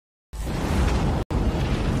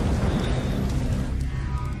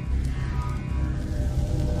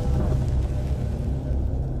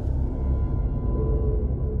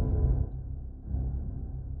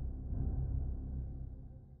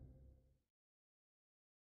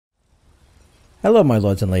Hello my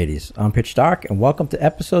lords and ladies, I'm Pitch Dark and welcome to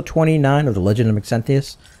episode 29 of the Legend of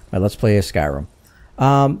Maxentius, my Let's Play of Skyrim.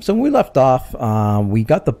 So when we left off, we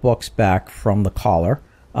got the books back from the caller,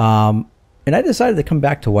 and I decided to come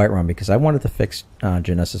back to Whiterun because I wanted to fix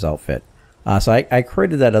Janessa's outfit. So I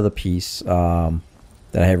created that other piece that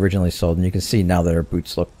I had originally sold, and you can see now that her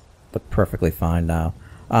boots look perfectly fine now.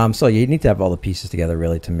 So you need to have all the pieces together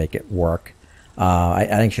really to make it work. I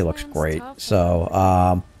think she looks great, so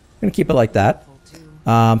I'm going to keep it like that.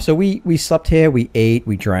 So we slept here, we ate,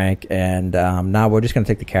 we drank, and now we're just going to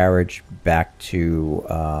take the carriage back to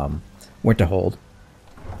Winterhold.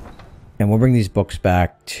 And we'll bring these books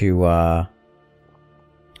back to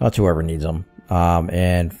whoever needs them,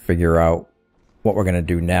 and figure out what we're going to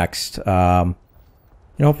do next. And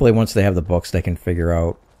hopefully once they have the books, they can figure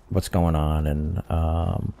out what's going on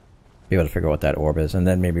and be able to figure out what that orb is. And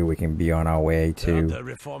then maybe we can be on our way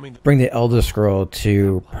to bring the Elder Scroll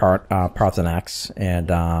to Parthenax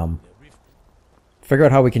and figure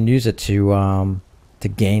out how we can use it to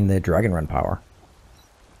gain the Dragon Run power.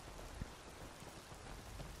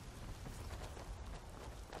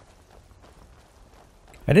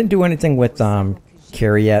 I didn't do anything with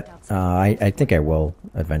Carrie yet. I think I will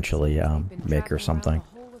eventually make her something.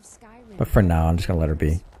 But for now, I'm just going to let her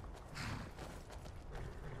be.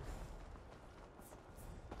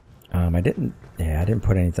 I didn't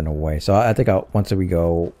put anything away. So I think once we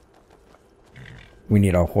go, we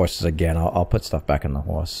need our horses again. I'll put stuff back in the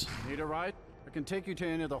horse. Need a ride? I can take you to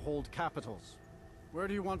any of the hold capitals. Where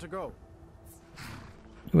do you want to go?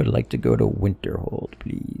 I would like to go to Winterhold,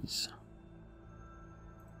 please.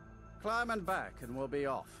 Climb and back and we'll be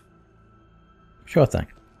off. Sure thing.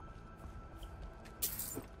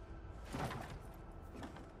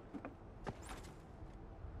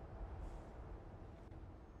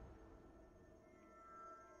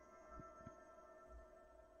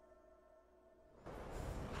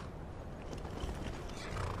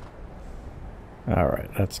 Alright,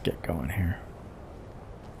 let's get going here.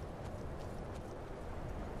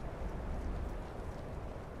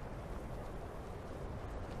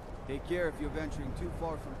 Take care if you're venturing too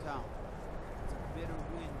far from town. It's a bitter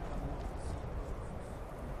wind coming off the sea coast.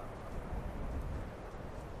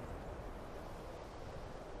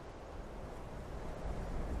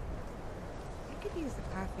 I could use a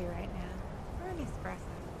coffee right now, or an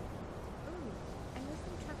espresso. Ooh, and with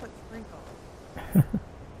some chocolate sprinkles.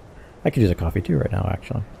 I could use a coffee too right now,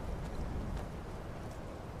 actually.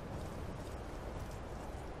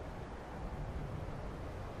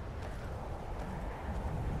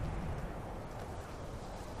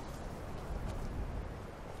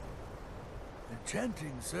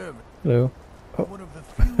 Enchanting servant. Hello. Oh. One of the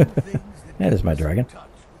few things That is my dragon.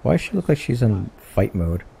 Why does she look like she's in fight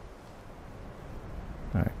mode?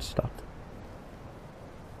 Alright, stopped.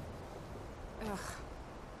 Ugh,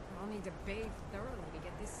 I'll need to bathe thoroughly to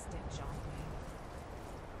get this stench off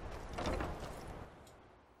me.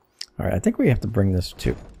 Alright, I think we have to bring this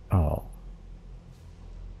to... Oh.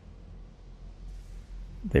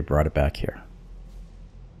 They brought it back here.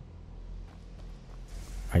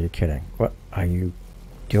 Are you kidding? What are you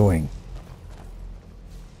doing?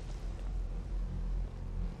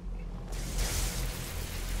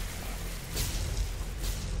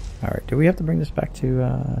 Alright, do we have to bring this back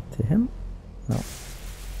to him? No.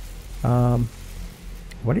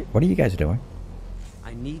 What are you guys doing?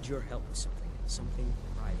 I need your help with something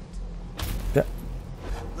private. Yeah.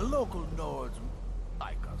 The local Nords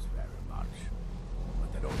like us very much,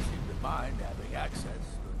 but they don't seem to mind having access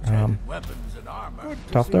to enchanted weapons and armor. Good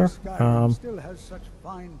to Tough see there. Skyrim still has such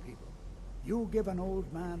fine people. You give an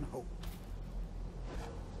old man hope.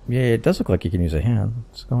 Yeah, it does look like you can use a hand.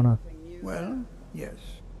 What's going on? Well, yes.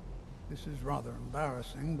 This is rather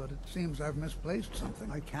embarrassing, but it seems I've misplaced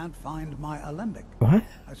something. I can't find my alembic. What?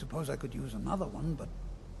 I suppose I could use another one, but,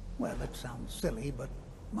 well, it sounds silly, but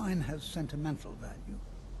mine has sentimental value.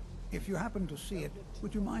 If you happen to see it,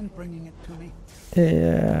 would you mind bringing it to me?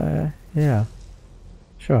 Yeah.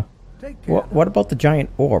 Sure. Take care. What about the giant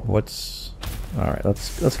orb? What's... Alright,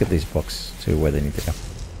 let's get these books to where they need to go.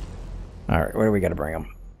 Alright, where do we gotta bring them?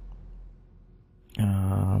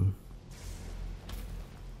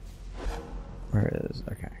 Where is...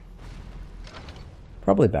 Okay.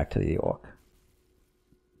 Probably back to the orc.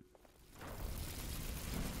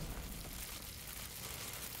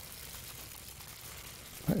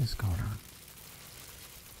 What is going on?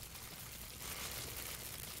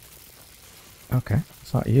 Okay,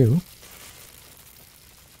 it's not you.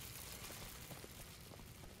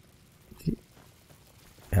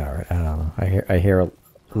 Alright, I don't know. I hear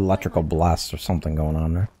electrical blasts or something going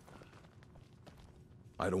on there.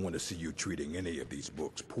 I don't want to see you treating any of these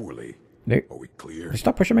books poorly. Are we clear?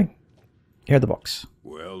 Stop pushing me. Here are the books.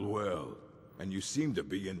 Well, well. And you seem to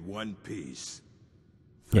be in one piece.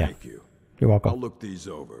 Yeah. Thank you. You're welcome. I'll look these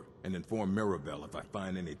over and inform Mirabelle if I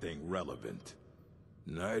find anything relevant.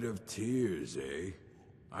 Night of Tears, eh?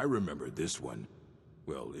 I remember this one.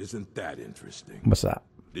 Well, isn't that interesting? What's that?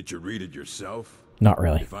 Did you read it yourself? Not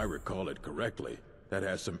really. If I recall it correctly, that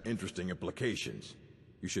has some interesting implications.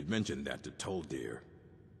 You should mention that to Toldir.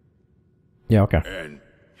 Yeah, okay. And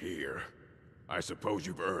here. I suppose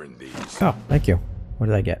you've earned these. Oh, thank you. What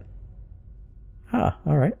did I get? Ah,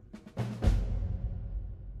 alright.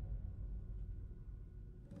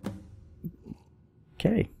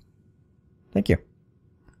 Okay. Thank you.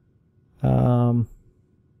 Alright,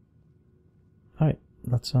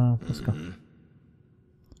 let's go.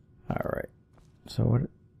 Alright. So what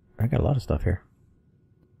I got a lot of stuff here.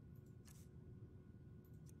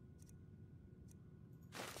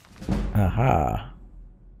 Aha.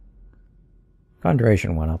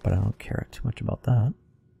 Conjuration went up, but I don't care too much about that.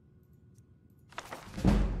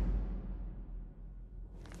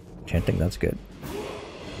 Chanting, that's good.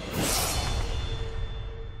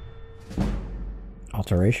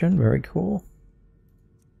 Alteration, very cool.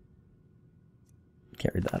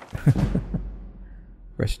 Can't read that.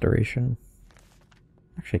 Restoration.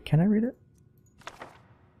 Actually, can I read it?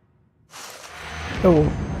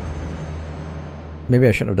 Oh. Maybe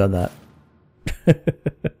I shouldn't have done that.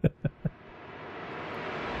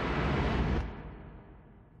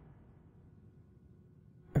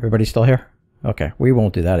 Everybody still here? Okay, we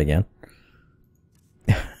won't do that again.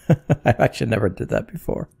 I actually never did that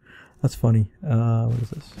before. That's funny. What is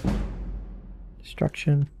this?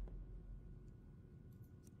 Destruction.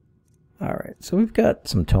 Alright, so we've got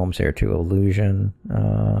some tomes here too. Illusion.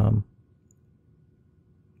 Yeah,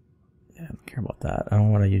 I don't care about that. I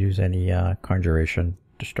don't want to use any conjuration.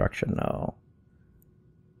 Destruction, no.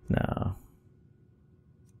 No.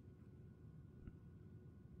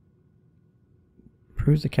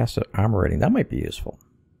 Improves the cast of armor rating. That might be useful.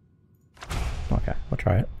 Okay, we'll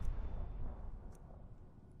try it.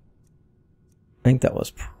 I think that was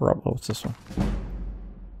probably... What's this one?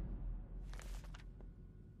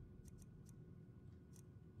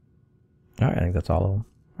 Alright, I think that's all of them.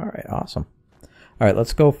 Alright, awesome. Alright,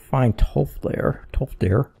 let's go find Toldir,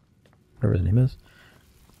 whatever his name is.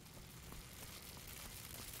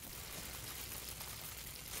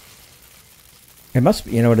 It must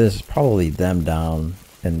be, you know what it is? It's probably them down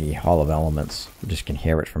in the Hall of Elements. We just can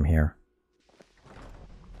hear it from here.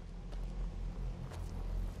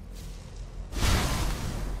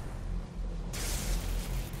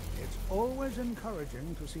 It's always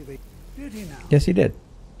encouraging to see the... Did he now? Yes, he did.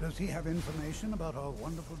 Does he have information about our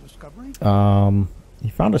wonderful discovery? He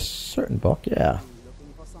found a certain book, yeah.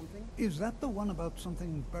 Looking for something? Is that the one about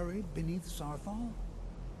something buried beneath Sarthal?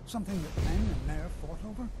 Something that men and Nair fought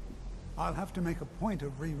over? I'll have to make a point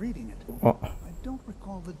of rereading it. Oh. I don't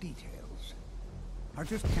recall the details. I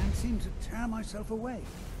just can't seem to tear myself away.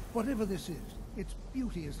 Whatever this is, its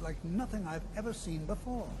beauty is like nothing I've ever seen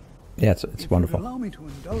before. Yeah, it's If wonderful. you'd allow me to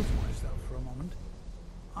indulge myself for a moment,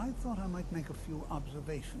 I thought I might make a few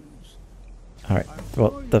observations. Alright, I'm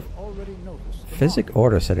well, sure the you've already noticed the Physic mark,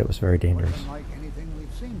 Order said it was very but dangerous. unlike anything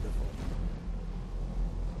we've seen before.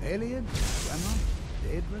 Aliad, Remnant,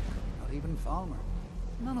 Daedric, not even Falmer.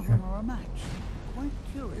 None of them are a match. Quite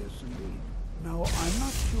curious indeed. Now, I'm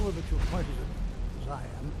not sure that you're quite as I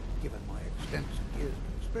am, given my extensive years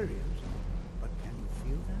of experience, but can you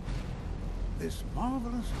feel that? This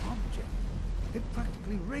marvelous object, it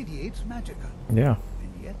practically radiates magicka. Yeah.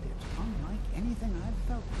 And yet it's unlike anything I've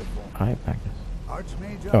felt before. Eye Magnus.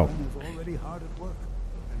 Archmage Oh. Owen is already hard at work,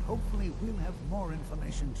 and hopefully we'll have more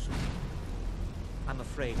information soon. I'm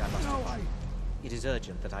afraid I must... No, It is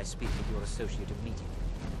urgent that I speak with your associate immediately.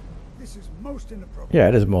 This is most inappropriate. Yeah,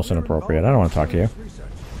 it is most inappropriate. I don't want to talk to you.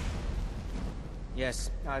 Yes,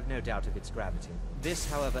 I've no doubt of its gravity. This,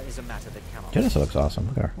 however, is a matter that cannot... Genesis looks awesome.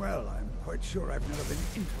 Look at her. Well, I'm quite sure I've never been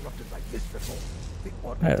interrupted like this before. The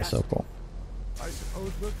That is so cool. I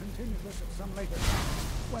suppose we'll continue this at some later time,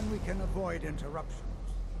 when we can avoid interruptions.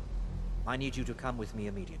 I need you to come with me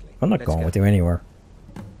immediately. I'm not Let's going go. with you anywhere.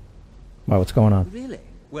 Why, what's going on? Really?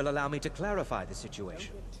 Well, allow me to clarify the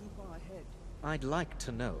situation. I'd like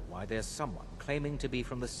to know why there's someone claiming to be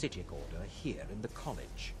from the Psijic Order here in the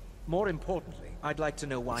college. More importantly, I'd like to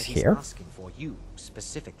know why he's Here? asking for you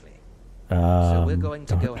specifically. So we're going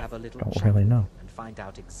to go have a little don't chat really know. and find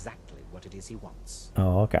out exactly what it is he wants.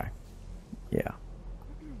 Oh, okay. Yeah.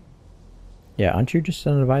 Yeah, aren't you just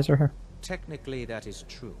an advisor here? Technically, that is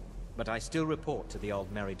true, but I still report to the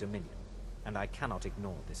Aldmeri Dominion, and I cannot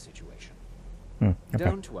ignore this situation. Okay.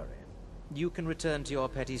 Don't worry. You can return to your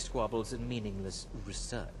petty squabbles and meaningless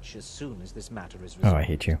research as soon as this matter is Oh, resolved. I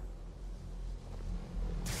hate you.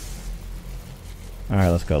 Alright,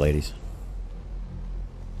 let's go, ladies.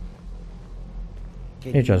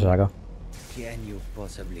 Hey, Jazago. Can you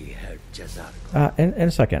possibly help Jazago? In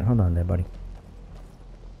a second. Hold on there, buddy.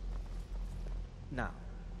 Now,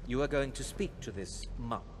 you are going to speak to this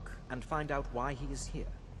monk and find out why he is here,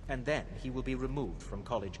 and then he will be removed from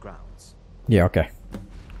college grounds. Yeah, okay.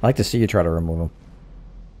 I'd like to see you try to remove him.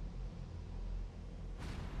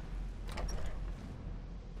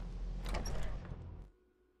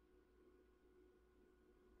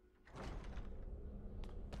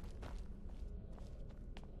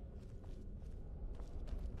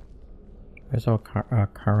 Where's all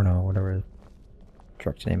Carno, whatever his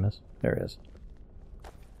truck's name is? There he is.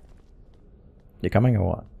 You coming or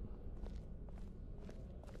what?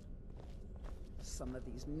 Some of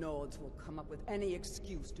these nodes will come up with any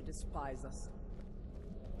excuse to despise us.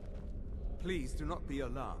 Please do not be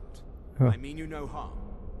alarmed. Oh. I mean you no harm.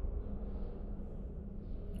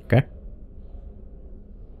 Okay.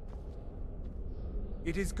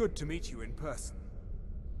 It is good to meet you in person.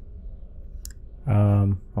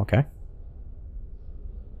 Okay.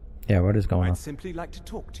 Yeah, what is going on? I'd simply like to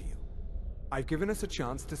talk to you. I've given us a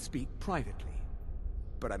chance to speak privately.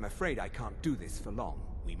 But I'm afraid I can't do this for long.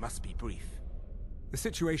 We must be brief. The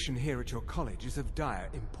situation here at your college is of dire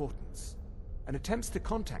importance, and attempts to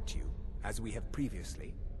contact you, as we have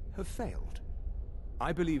previously, have failed.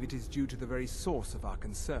 I believe it is due to the very source of our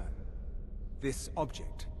concern. This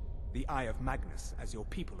object, the Eye of Magnus, as your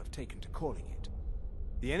people have taken to calling it.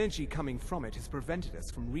 The energy coming from it has prevented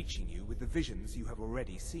us from reaching you with the visions you have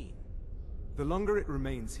already seen. The longer it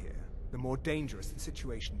remains here, the more dangerous the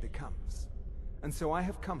situation becomes. And so I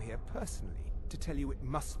have come here personally to tell you it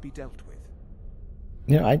must be dealt with.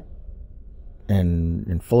 You know,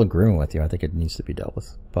 in full agreement with you, I think it needs to be dealt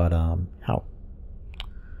with. But, how?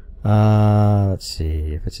 Let's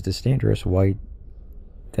see. If it's this dangerous,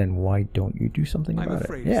 then why don't you do something about it? I'm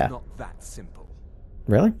afraid Yeah. it's not that simple.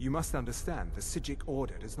 Really? You must understand the Psijic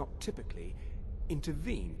Order does not typically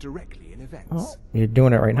intervene directly in events. Well, you're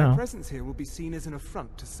doing it right My now. presence here will be seen as an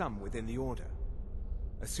affront to some within the Order.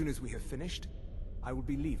 As soon as we have finished, I will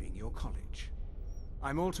be leaving your college.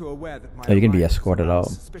 I'm all too aware that my Oh, you're gonna be arrival escorted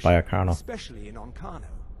arouses out suspicion, by Arcano. especially in Oncano,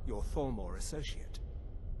 your Thalmor associate.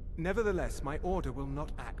 Nevertheless, my order will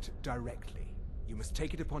not act directly. You must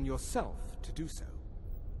take it upon yourself to do so.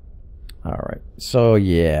 Alright. So,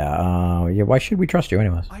 yeah. Yeah, why should we trust you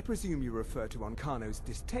anyways? I presume you refer to Oncano's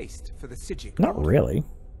distaste for the Psijic Not Order. really.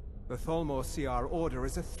 The Thalmor see our order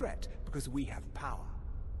as a threat because we have power,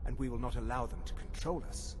 and we will not allow them to control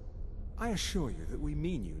us. I assure you that we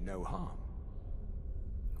mean you no harm.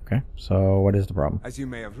 Okay, so what is the problem? As you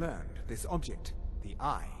may have learned, this object, the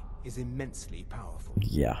Eye, is immensely powerful.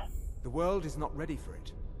 Yeah. The world is not ready for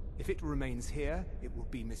it. If it remains here, it will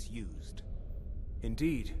be misused.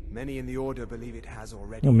 Indeed, many in the Order believe it has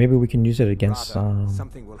already. Well, maybe we can use it against Rather,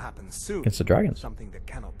 something will happen soon. against the dragons. Something that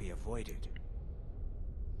cannot be avoided.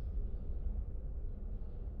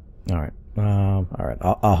 Alright. Alright.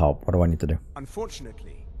 I'll help. What do I need to do?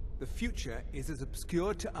 Unfortunately, the future is as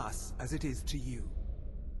obscure to us as it is to you.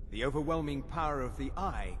 The overwhelming power of the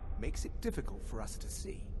Eye makes it difficult for us to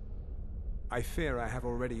see. I fear I have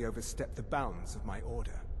already overstepped the bounds of my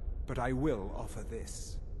order, but I will offer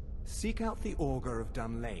this. Seek out the Augur of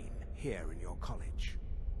Dunlane here in your college.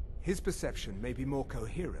 His perception may be more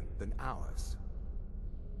coherent than ours.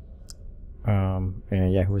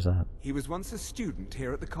 Yeah, who was that? He was once a student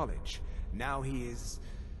here at the college. Now he is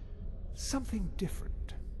something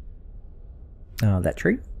different. That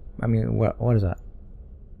tree? I mean, what is that?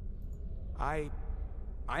 I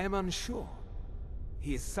am unsure.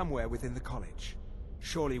 He is somewhere within the college.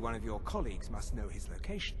 Surely one of your colleagues must know his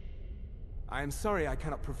location. I am sorry I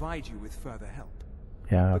cannot provide you with further help.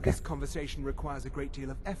 Yeah, But okay. this conversation requires a great deal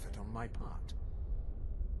of effort on my part.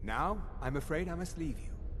 Now, I'm afraid I must leave you.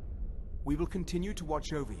 We will continue to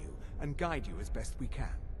watch over you and guide you as best we can.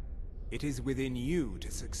 It is within you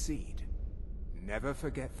to succeed. Never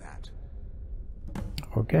forget that.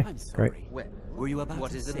 Okay, I'm sorry. great. Well, Were you about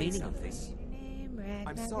what to is the say meaning of something? this?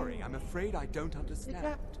 I'm sorry, I'm afraid I don't understand.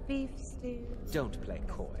 Chopped beef stew. Don't play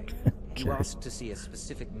coy. You Curious. asked to see a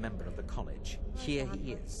specific member of the college. Here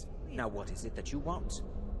he is. Now what is it that you want?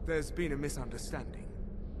 There's been a misunderstanding.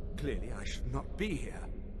 Clearly, I should not be here.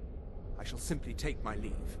 I shall simply take my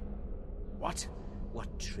leave. What?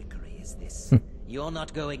 What trickery is this? You're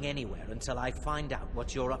not going anywhere until I find out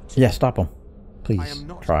what you're up to. Yeah, stop him. Please, I am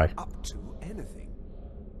not try. up to anything.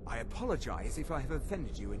 I apologize if I have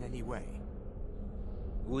offended you in any way.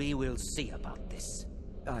 We will see about this.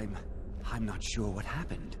 I'm I'm not sure what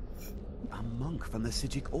happened. A monk from the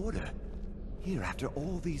Sijic Order. Here after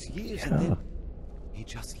all these years, and then he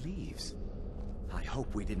just leaves. I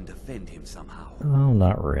hope we didn't offend him somehow. Oh,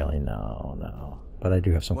 not really. No, no. But I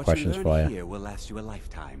do have some questions for you. What you learn here will last you a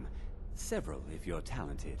lifetime. Several, if you're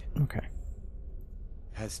talented. Okay.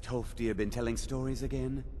 Has Toftir been telling stories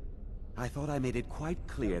again? I thought I made it quite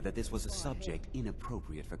clear that this was a subject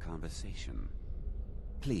inappropriate for conversation.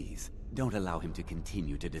 Please, don't allow him to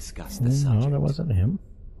continue to discuss the subject. No, that wasn't him.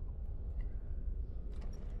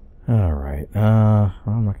 Alright,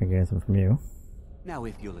 I'm not gonna get anything from you. Now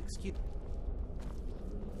if you'll excuse...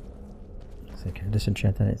 So can I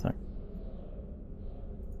disenchant anything?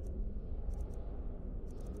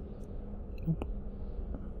 Nope.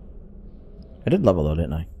 I did level though,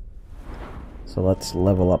 didn't I? So let's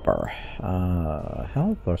level up our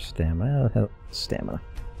health or stamina. Stamina.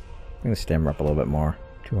 I'm gonna stamina up a little bit more.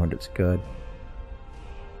 200's good.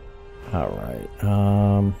 Alright,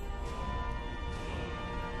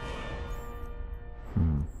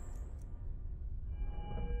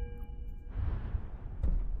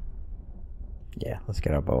 yeah, let's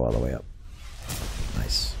get our bow all the way up.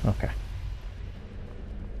 Nice. Okay.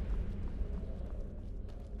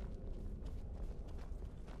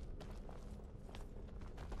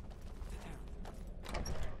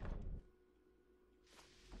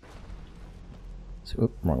 So,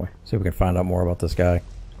 wrong way. See if we can find out more about this guy.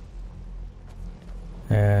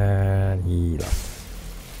 And he left.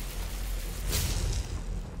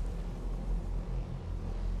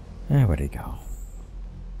 And where'd he go?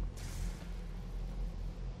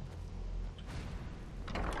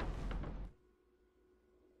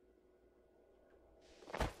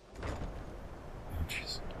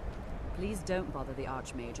 Please don't bother the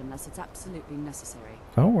Archmage unless it's absolutely necessary.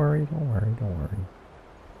 Don't worry, don't worry, don't worry.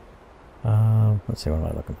 Let's see, what am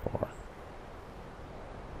I looking for?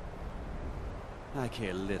 I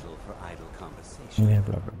care little for idle conversation. Yeah,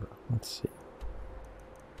 blah, blah, blah. Let's see.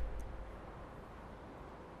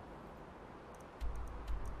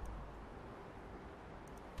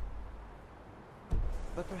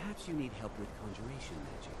 But perhaps you need help with conjuration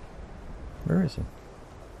magic. Where is he?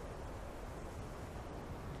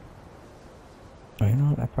 Oh, you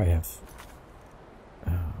know what? I probably have...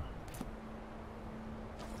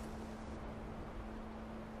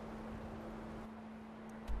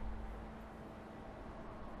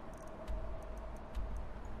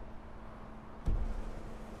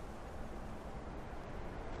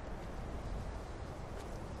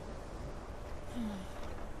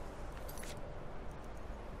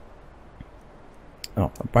 Oh,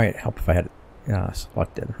 it might help if I had it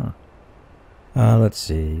selected, huh? Let's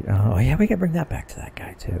see. Oh, yeah, we can bring that back to that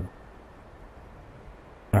guy, too.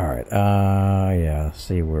 Alright, yeah,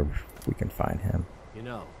 see where we can find him. You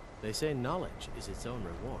know, they say knowledge is its own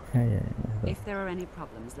reward. Yeah. If there are any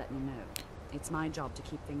problems, let me know. It's my job to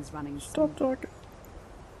keep things running. Stop talking.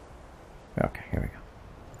 Okay, here we go.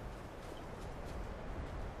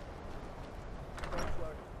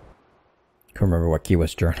 Can't remember what key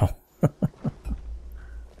was journal.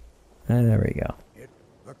 And there we go.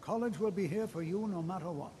 The college will be here for you no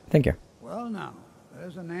matter what. Thank you. Well now,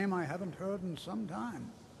 there's a name I haven't heard in some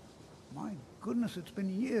time. My goodness, it's been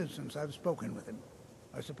years since I've spoken with him.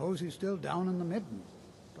 I suppose he's still down in the Midden,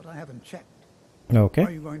 but I haven't checked. Okay.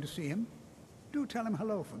 Are you going to see him? Do tell him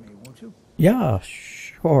hello for me, won't you? Yeah,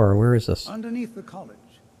 sure. Where is this? Underneath the college.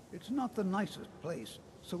 It's not the nicest place,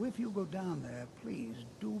 so if you go down there, please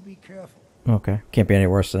do be careful. Okay. Can't be any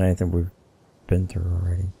worse than anything we've been through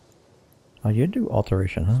already. Oh, you do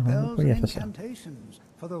alteration, huh? Spells What do you and have to say? incantations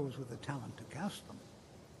for those with the talent to cast them.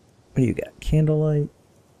 What do you got? Candlelight?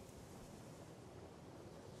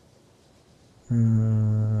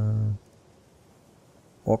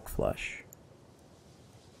 Orc flesh.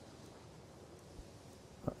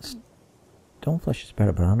 Stone flesh is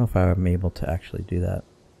better, but I don't know if I'm able to actually do that.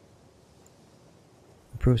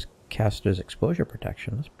 Improves caster's exposure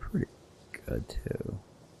protection. That's pretty good too.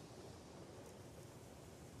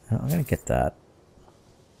 I'm gonna get that.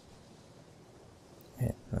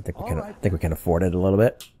 Yeah, I think we can. I think we can afford it a little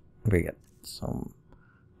bit. We get some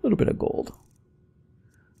little bit of gold.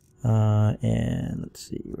 And let's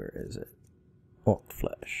see, where is it? Orc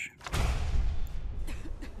flesh.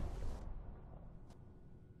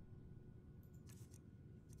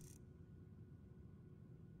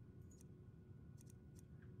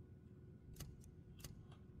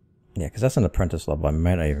 Yeah, because that's an apprentice level. I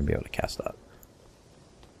might not even be able to cast that.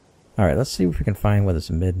 Alright, let's see if we can find where this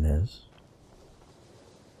midden is.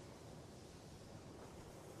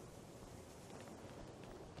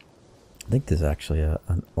 I think there's actually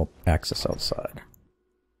an access outside.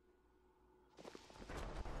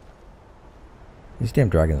 These damn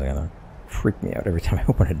dragons are gonna freak me out every time I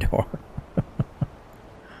open a door.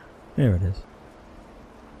 There it is.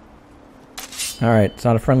 Alright, it's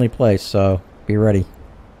not a friendly place, so be ready.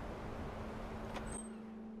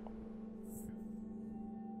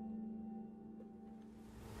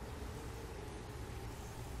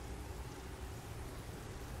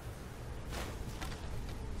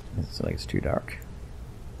 It's like it's too dark.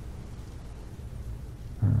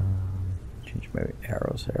 Change my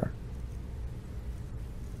arrows here.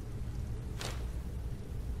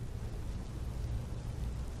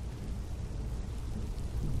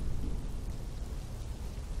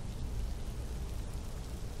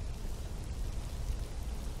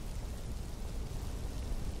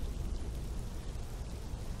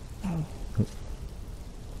 I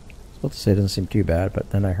was about to say it doesn't seem too bad, but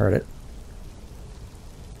then I heard it.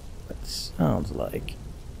 It sounds like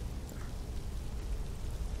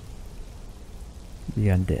the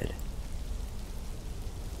undead.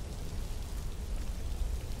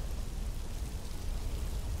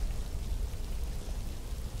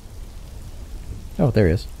 Oh, there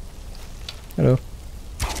he is. Hello.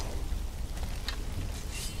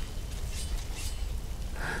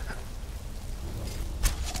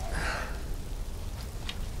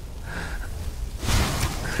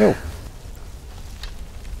 Oh.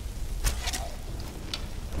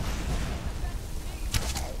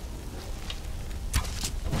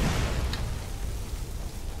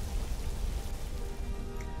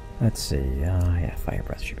 Let's see. Yeah, fire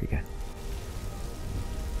breath should be good.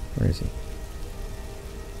 Where is he?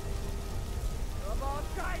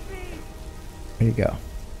 There you go.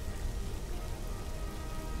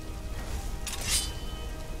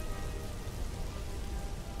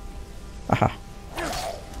 Aha.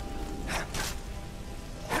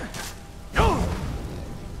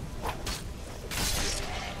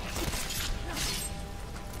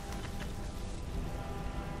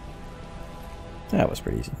 That was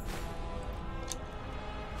pretty easy.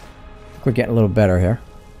 We're getting a little better here.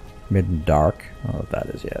 Mid and dark. I don't know what that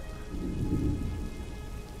is yet.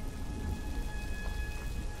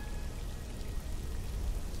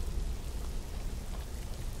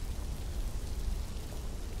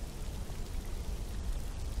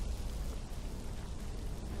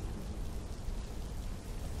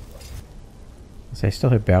 I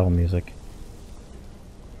still hear battle music.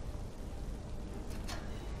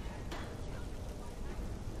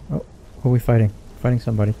 Oh, who are we fighting? Fighting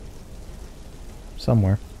somebody.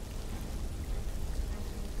 Somewhere.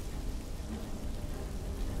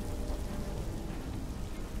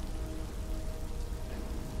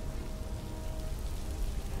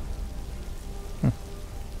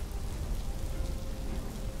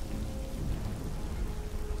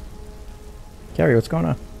 Carrie, what's going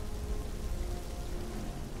on?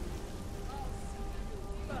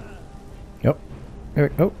 Yep.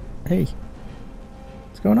 Eric, oh, hey.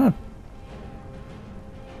 What's going on?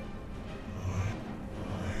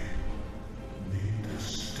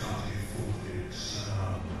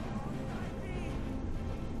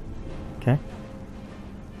 Okay.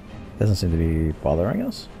 Doesn't seem to be bothering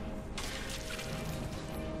us.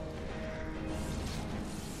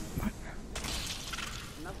 What?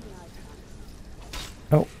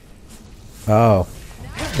 Oh. Oh.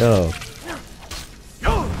 Go.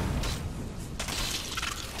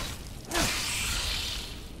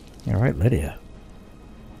 Alright, Lydia.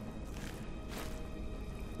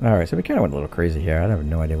 Alright, so we kind of went a little crazy here. I have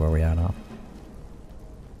no idea where we are now.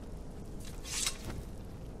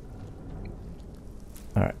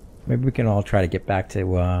 Alright, maybe we can all try to get back to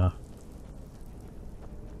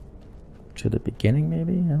the beginning,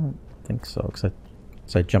 maybe? I don't think so, because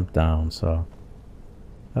I jumped down, so...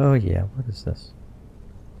 Oh yeah, what is this?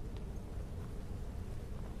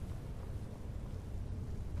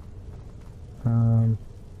 Huh.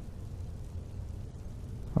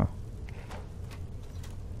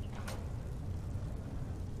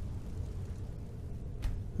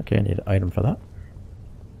 Okay, I need an item for that.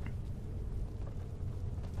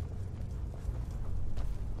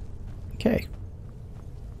 Okay.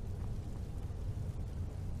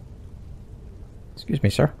 Excuse me,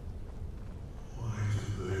 sir. Why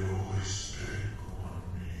do they always pick on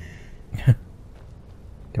me?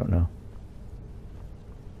 Don't know.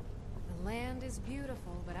 The land is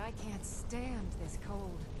beautiful, but I can't stand this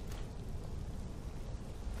cold.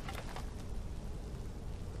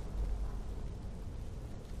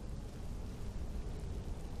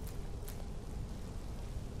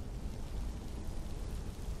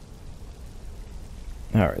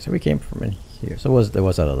 Alright, so we came from in here. So there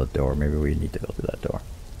was that other door. Maybe we need to go through that door.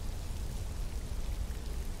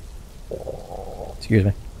 Excuse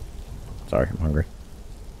me. Sorry, I'm hungry.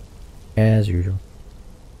 As usual.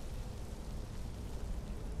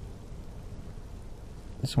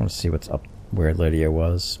 just want to see what's up where Lydia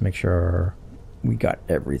was. Make sure we got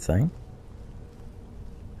everything.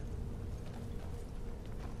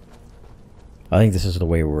 I think this is the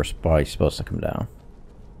way we're probably supposed to come down.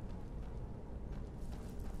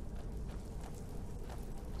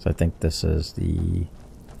 So I think this is the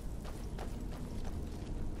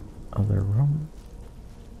other room.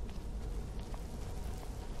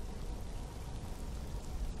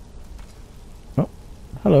 Oh,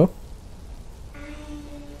 hello.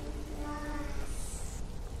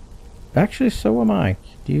 Actually, so am I.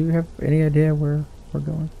 Do you have any idea where we're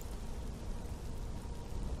going?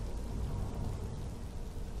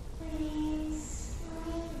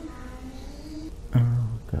 Oh,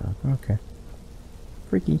 God. Okay.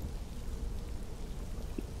 Freaky.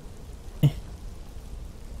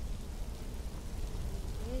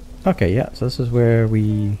 Okay, yeah, so this is where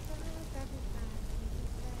we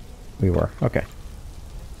were. Okay.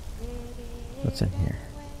 What's in here?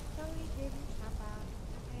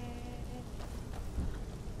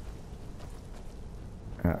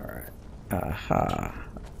 Alright. Aha.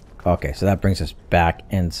 Okay, so that brings us back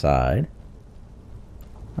inside.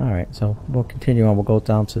 Alright, so we'll continue on. We'll go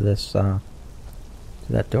down to this, to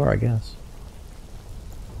that door, I guess.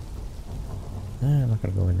 I'm not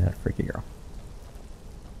gonna go in that freaky girl.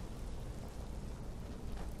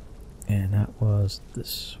 And that was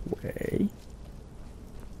this way.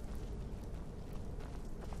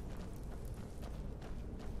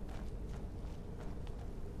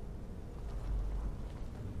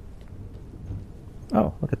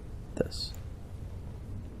 Oh, look at this.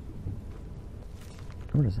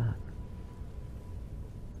 What is that?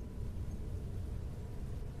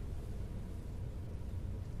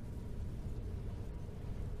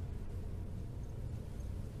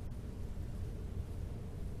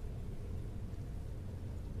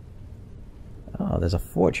 Oh, there's a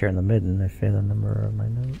forge here in the midden. I fail the number of my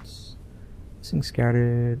notes. Missing,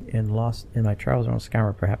 scattered, and lost in my travels around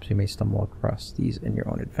Skyrim. Perhaps you may stumble across these in your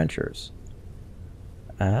own adventures.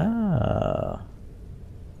 Ah.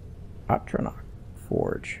 Atronach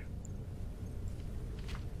Forge.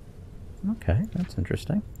 Okay, that's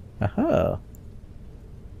interesting. Aha.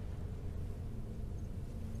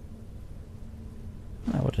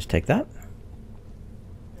 I will just take that.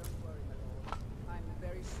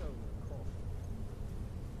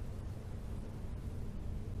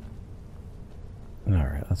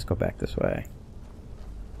 Alright, let's go back this way.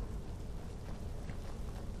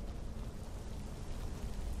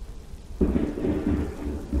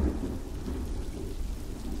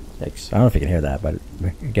 Thanks. I don't know if you can hear that, but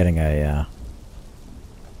we're getting a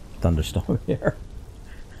thunderstorm here.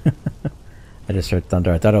 I just heard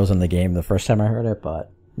thunder. I thought it was in the game the first time I heard it,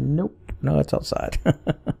 but nope. No, it's outside.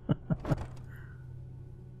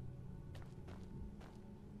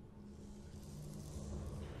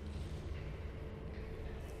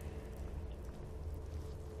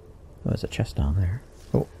 Oh, there's a chest down there.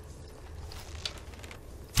 Oh.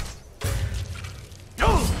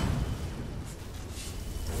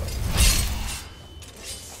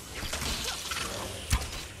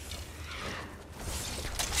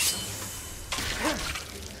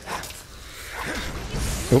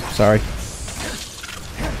 Oops, sorry.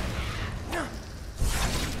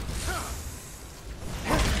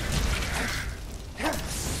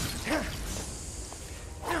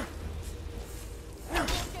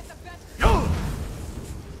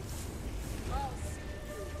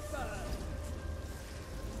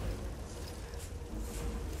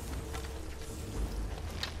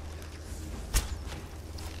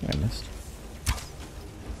 I missed.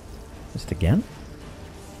 Missed again?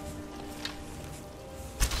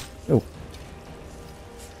 Oh.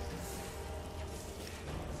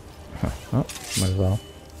 Huh. Oh, might as well.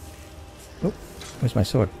 Oh, where's my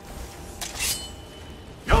sword?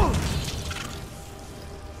 Oh,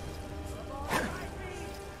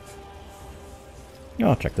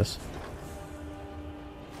 I'll check this.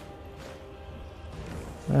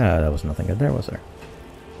 Ah, that was nothing good there, was there?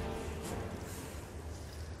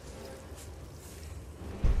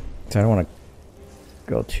 So I don't want to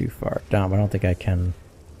go too far down, but I don't think I can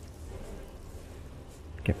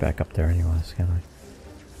get back up there anyways, can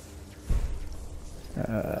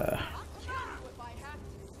I?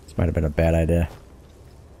 This might have been a bad idea.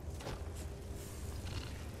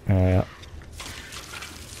 Yeah.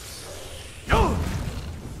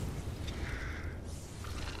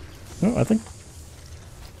 Oh, I think...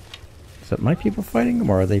 Is that my people fighting them,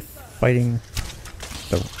 or are they fighting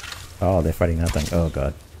the... Oh, they're fighting that thing. Oh,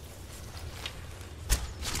 God.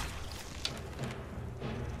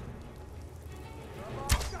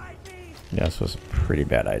 Yeah, this was a pretty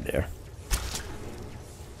bad idea.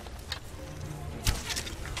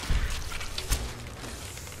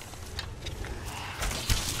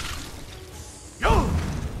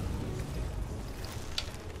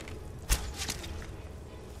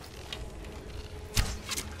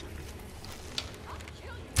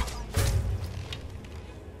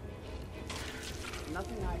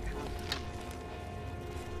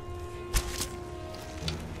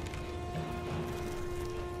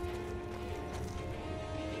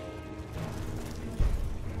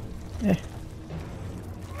 Eh.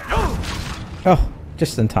 Oh,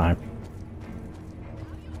 just in time.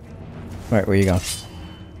 Alright, where you going?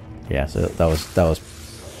 Yeah, so that was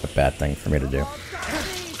a bad thing for me to do.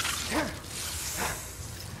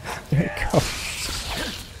 There you go.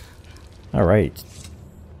 Alright.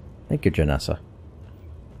 Thank you, Janessa.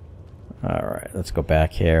 Alright, let's go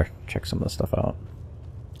back here, check some of the stuff out.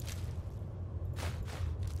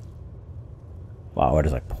 Wow, it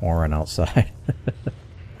is like pouring outside.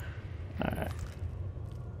 Alright.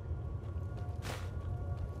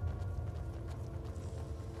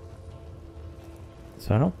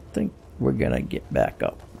 So I don't think we're gonna get back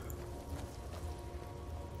up.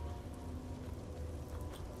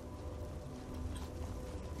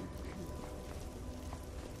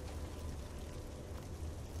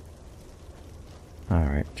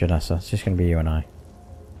 Alright, Janessa, it's just gonna be you and I.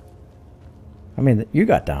 I mean, you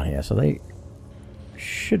got down here, so they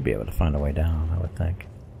should be able to find a way down, I would think.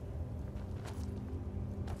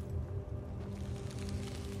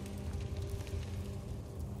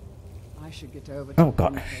 I should get over Oh, to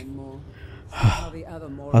God. more. How the other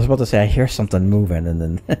I was about to say, I hear something moving, and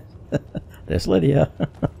then there's Lydia.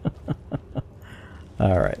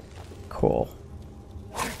 Alright, cool.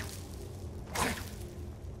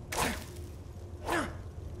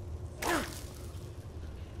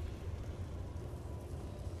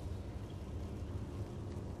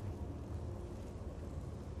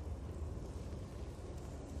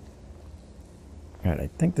 Alright, I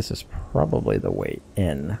think this is probably the way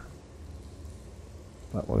in.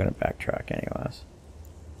 But we're gonna backtrack anyways.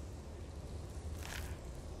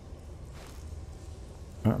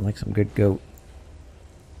 Oh, like some good goat.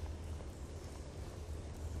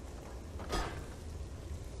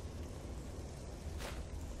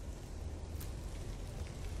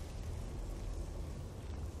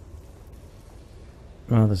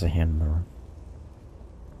 Oh, there's a hand in the room.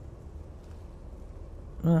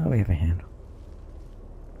 Oh, we have a hand.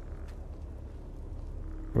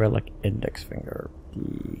 Relic index finger.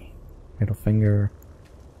 The middle finger.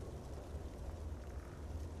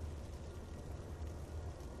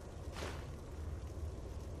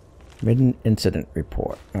 Midden incident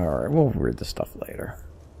report. Alright, we'll read the stuff later.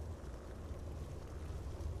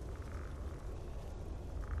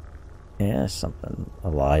 Yeah, there's something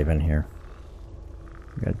alive in here.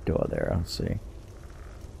 We got a door there, I'll see.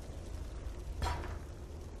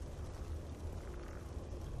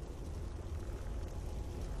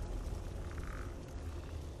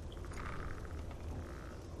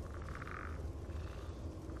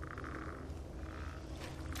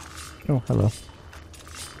 Oh, hello.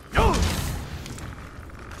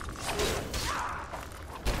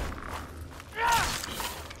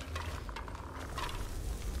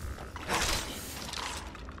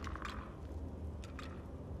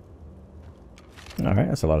 Alright,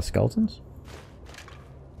 that's a lot of skeletons.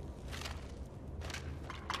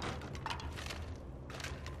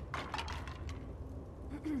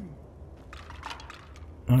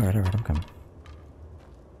 Alright, I'm coming.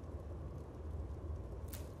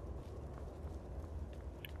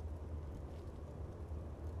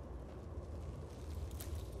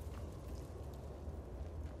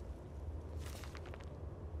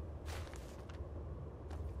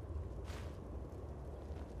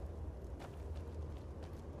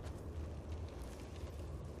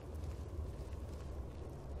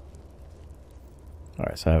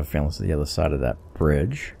 Alright, so I have a feeling it's the other side of that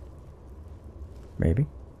bridge. Maybe.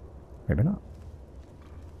 Maybe not.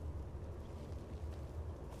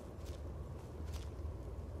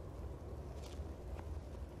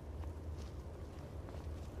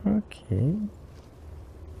 Okay.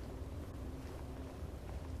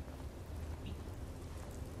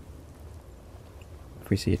 If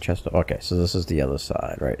we see a chest... Okay, so this is the other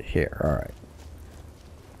side right here. Alright.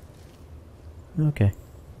 Okay.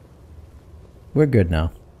 We're good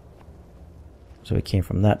now. So we came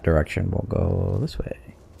from that direction. We'll go this way.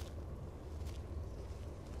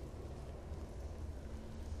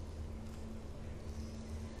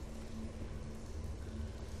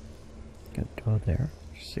 Got a door there.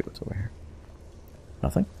 Let's see what's over here.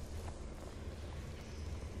 Nothing?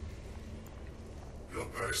 Your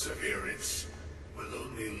perseverance will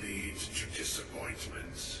only lead to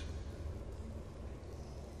disappointments.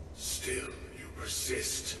 Still, you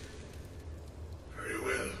persist. Very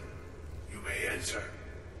well. You may enter.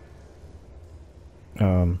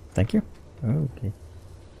 Thank you. Okay.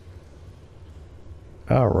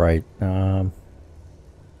 Alright, I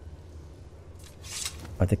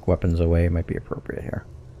think weapons away might be appropriate here.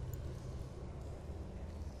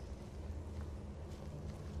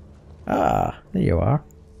 Ah, there you are.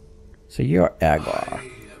 So you're Agar. I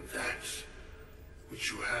am that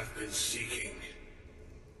which you have been been seeking.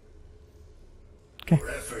 Okay. Your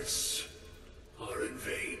efforts are in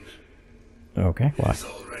vain. Okay, It why? has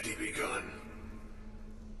already begun.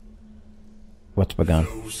 What's begun?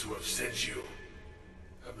 Those who have sent you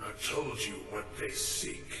have not told you what they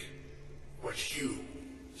seek, what you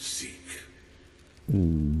seek.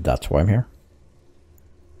 That's why I'm here.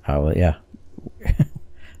 Oh, yeah.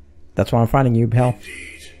 That's why I'm finding you, pal.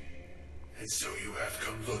 Indeed. And so you have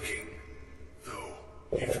come looking, though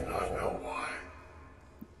you do not know why.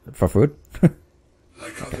 For food?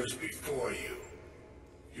 Like others before you,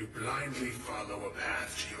 you blindly follow a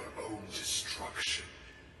path to your own destruction.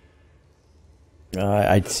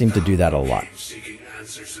 I seem to do that a lot. Seeking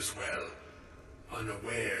answers as well,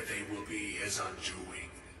 unaware they will be his undoing.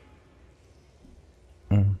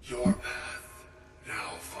 Your path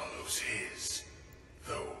now follows his,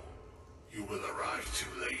 though you will arrive too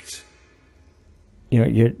late. You know,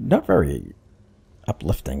 you're not very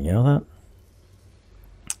uplifting, you know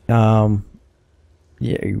that?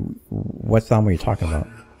 Yeah, what song were you talking about?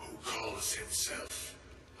 Who calls himself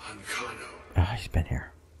Ankano. Ah, he's been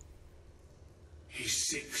here. He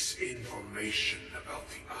seeks information about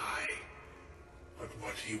the Eye, but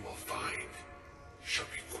what he will find shall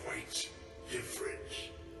be quite different.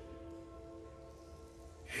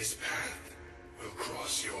 His path will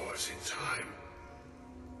cross yours in time,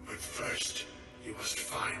 but first you must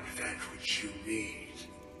find that which you need.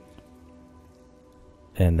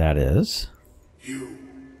 And that is? You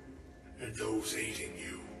and those aiding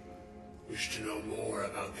you wish to know more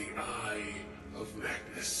about the Eye of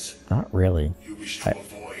Magnus. Not really. You wish to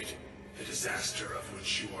avoid the disaster of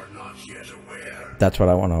which you are not yet aware. That's what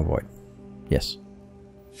I want to avoid. Yes.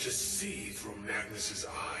 To see through Magnus's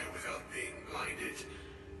eye without being blinded,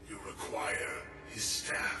 you require his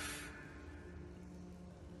staff.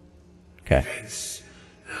 Okay. Events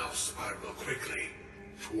now spiral quickly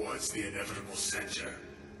towards the inevitable center.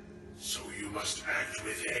 So you must act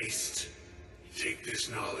with haste. Take this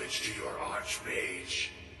knowledge to your Archmage.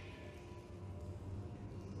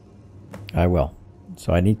 I will.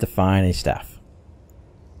 So I need to find a staff.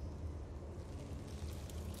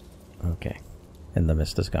 Okay. And the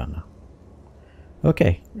mist is gone now.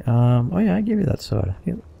 Okay. Oh yeah, I gave you that sword.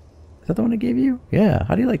 Is that the one I gave you? Yeah.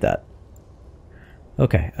 How do you like that?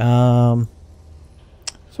 Okay. So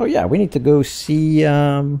yeah, we need to go see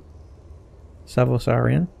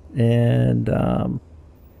Savosarian, and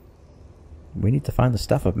we need to find the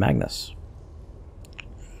stuff of Magnus.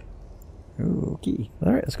 Okay.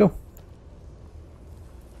 All right, let's go.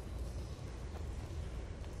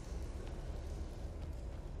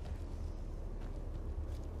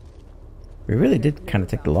 We really did kind of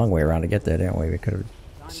take the long way around to get there, didn't we? We could have,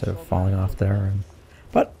 instead of falling off there. And,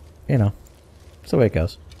 but, you know, that's the way it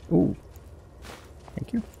goes. Ooh.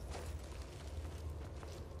 Thank you.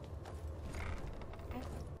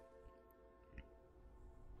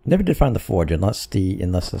 Never did find the forge unless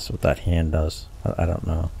that's what that hand does. I don't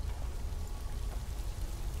know.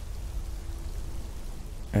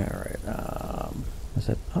 Alright, is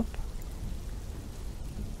it up?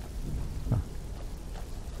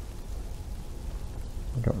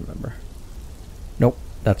 I don't remember. Nope,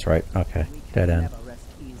 that's right. Okay, dead end.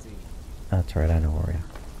 That's right, I know where we are.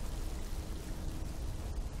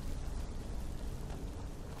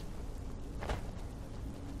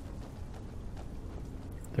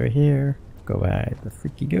 They're here. Go by the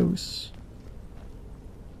freaky ghosts.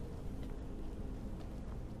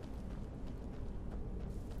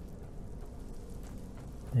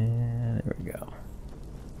 And there we go.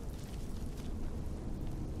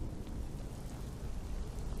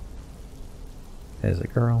 There's a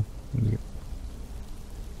girl. Yep.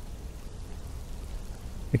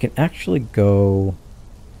 We can actually go...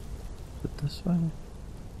 Is it this way?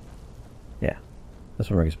 Yeah.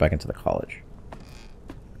 This one brings us back into the college.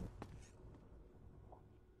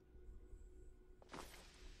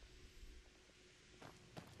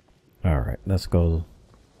 Alright, let's go...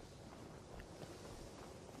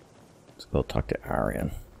 Let's go talk to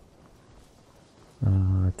Arian.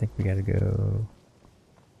 I think we gotta go...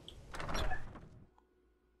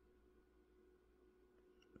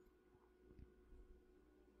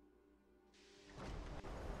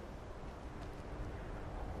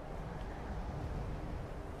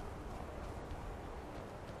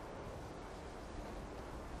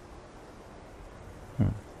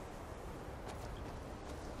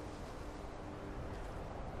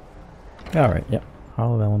 Alright, yep.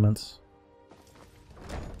 Hall of Elements.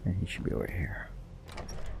 And he should be over here.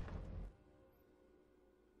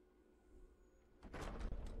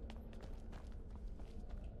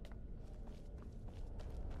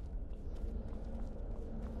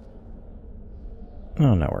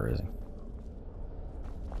 Oh, no, where is he?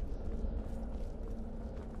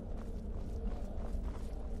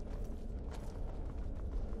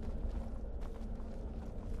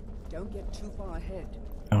 Don't get too far ahead.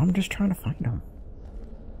 I'm just trying to find him.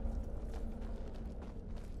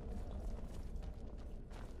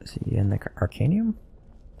 Is he in the Arcanium?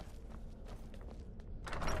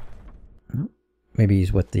 No. Maybe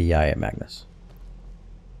he's with the Eye of Magnus.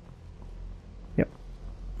 Yep.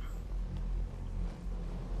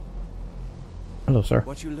 Hello, sir.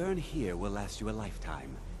 What you learn here will last you a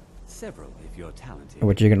lifetime. Several, if you're talented.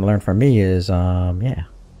 What you're going to learn from me is, yeah,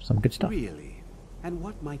 some good stuff. Really? And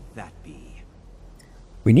what might that be?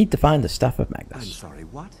 We need to find the Staff of Magnus. I'm sorry,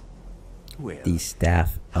 what? Well, the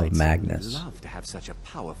Staff of Magnus. I'd love to have such a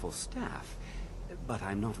powerful staff, but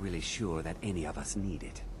I'm not really sure that any of us need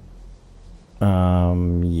it.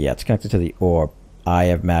 Yeah, it's connected to the orb. Eye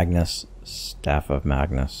of Magnus, Staff of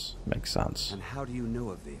Magnus. Makes sense. And how do you know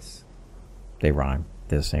of this? They rhyme.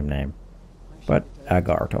 They're the same name. But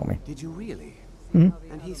Agar told me. Did you really? Hmm?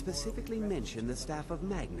 And he specifically mentioned the Staff of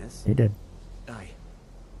Magnus? He did.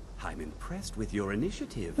 I'm impressed with your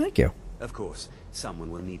initiative. Thank you. Of course,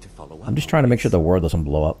 someone will need to follow up. I'm just trying to make sure the world doesn't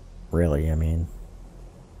blow up. Really, I mean.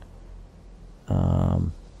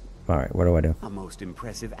 Alright, what do I do? A most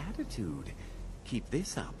impressive attitude. Keep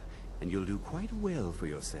this up, and you'll do quite well for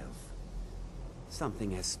yourself.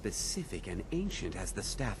 Something as specific and ancient as the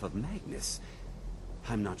Staff of Magnus.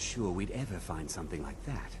 I'm not sure we'd ever find something like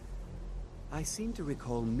that. I seem to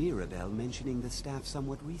recall Mirabelle mentioning the staff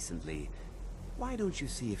somewhat recently. Why don't you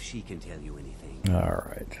see if she can tell you anything?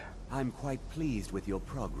 Alright. I'm quite pleased with your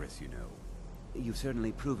progress, you know. You've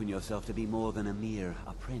certainly proven yourself to be more than a mere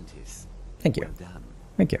apprentice. Thank you. Well done.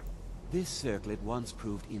 Thank you. This circlet once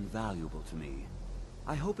proved invaluable to me.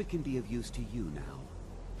 I hope it can be of use to you now.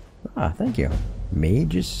 Ah, thank you.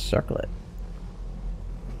 Mage's Circlet.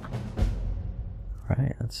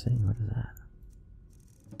 Right, let's see, what is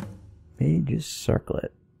that? Mage's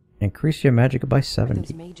Circlet. Increase your magic by 70.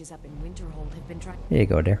 Those mages up in Winterhold have been trying. Here you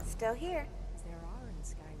go, dear. Still here. There are in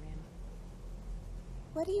Skyrim.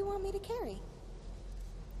 What do you want me to carry?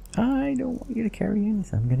 I don't want you to carry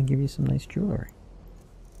anything. I'm going to give you some nice jewelry.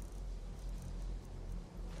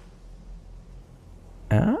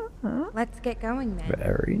 Let's get going then.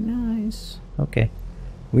 Very nice. Okay.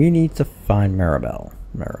 We need to find Mirabelle.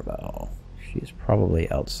 Mirabelle. She's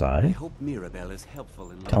probably outside. I hope Mirabelle is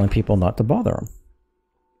helpful in telling people not to bother him.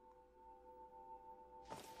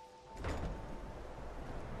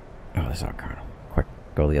 Oh, that's not Colonel. Quick,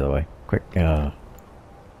 go the other way. Quick, Alright,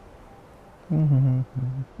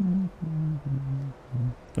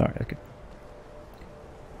 that's good.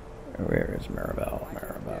 Where is Mirabelle?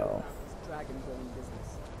 Mirabelle. Dragonborn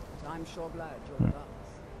business. But I'm sure glad you're with us.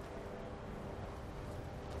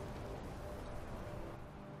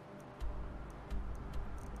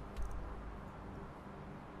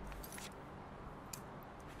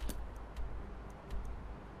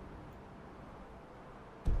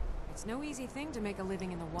 It's no easy thing to make a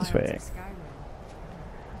living in the wilds way. of Skyrim.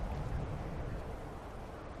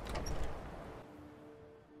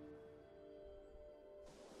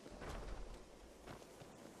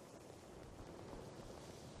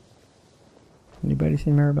 Anybody see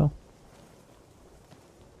Mirabelle?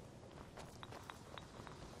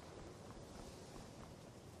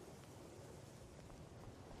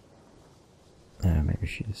 Maybe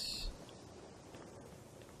she's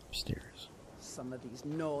upstairs. Some of these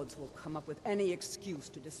nodes will come up with any excuse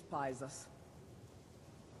to despise us.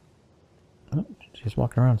 Oh, she's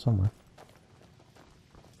walking around somewhere.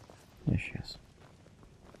 There she is.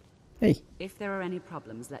 Hey. If there are any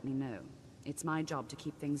problems, let me know. It's my job to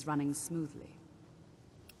keep things running smoothly.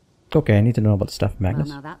 Okay, I need to know about the Staff of Magnus.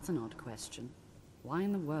 Well, now that's an odd question. Why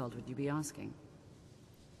in the world would you be asking?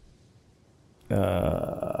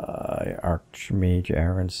 Archmage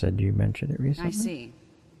Aaron said you mentioned it recently. I see.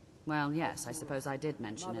 Well, yes, I suppose I did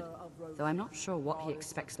mention it, though I'm not sure what he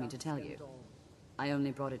expects me to tell you. I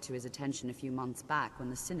only brought it to his attention a few months back when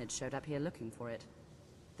the Synod showed up here looking for it.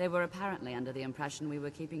 They were apparently under the impression we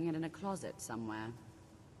were keeping it in a closet somewhere.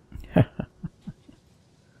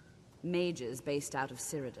 Mages based out of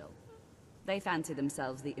Cyrodiil. They fancy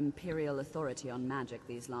themselves the imperial authority on magic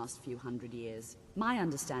these last few hundred years. My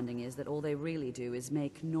understanding is that all they really do is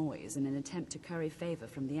make noise in an attempt to curry favor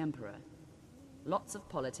from the Emperor. Lots of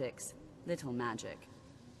politics, little magic.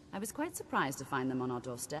 I was quite surprised to find them on our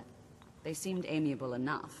doorstep. They seemed amiable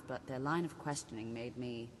enough, but their line of questioning made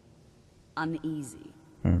me uneasy.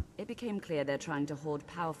 It became clear they're trying to hoard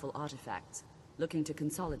powerful artifacts, looking to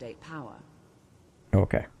consolidate power.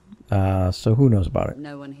 Okay. So who knows about it?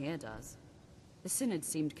 No one here does. The Synod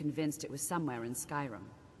seemed convinced it was somewhere in Skyrim.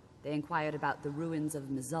 They inquired about the ruins of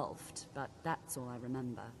Mzulft, but that's all I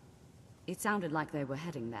remember. It sounded like they were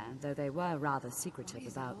heading there, though they were rather secretive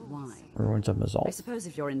about why. Ruins of Mzulft. I suppose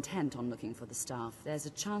if you're intent on looking for the staff, there's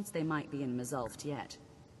a chance they might be in Mzulft yet.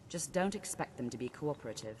 Just don't expect them to be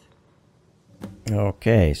cooperative.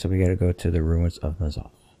 Okay, so we gotta go to the ruins of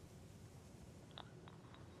Mzulft.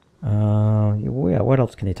 Yeah, what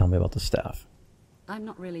else can you tell me about the staff? I'm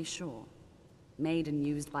not really sure. Made and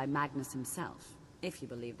used by Magnus himself, if you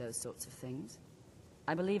believe those sorts of things.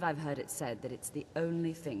 I believe I've heard it said that it's the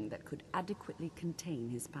only thing that could adequately contain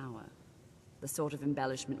his power. The sort of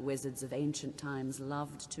embellishment wizards of ancient times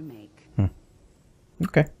loved to make.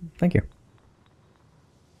 Okay, thank you.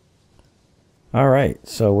 Alright,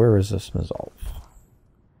 so where is this Mzulft?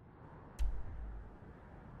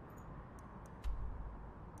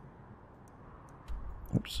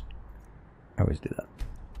 Oops. I always do that.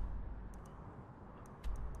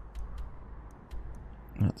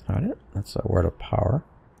 That's not it. That's a word of power.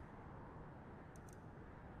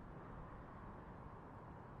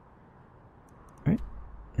 Right?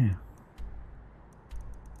 Yeah.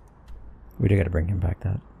 We do got to bring him back,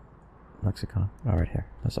 that lexicon. Oh, right here.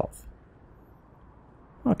 That's all.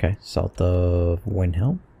 Okay, south of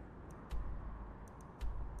Windhelm.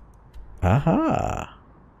 Aha!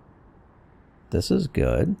 This is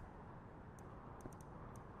good.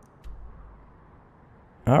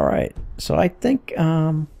 All right, so I think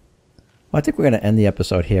well, I think we're going to end the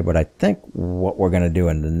episode here, but I think what we're going to do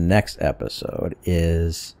in the next episode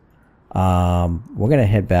is we're going to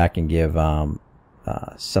head back and give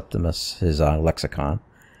Septimus his lexicon,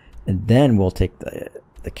 and then we'll take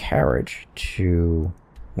the carriage to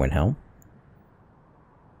Windhelm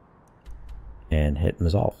and hit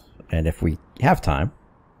Mzulft. And if we have time,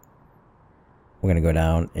 we're going to go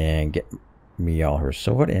down and get Mial her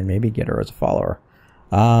sword and maybe get her as a follower.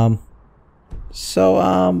 Yeah,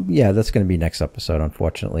 that's going to be next episode,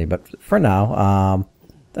 unfortunately. But for now,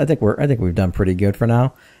 I think we've done pretty good for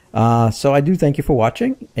now. So I do thank you for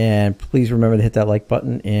watching, and please remember to hit that like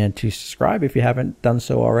button and to subscribe if you haven't done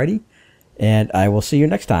so already. And I will see you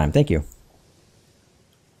next time. Thank you.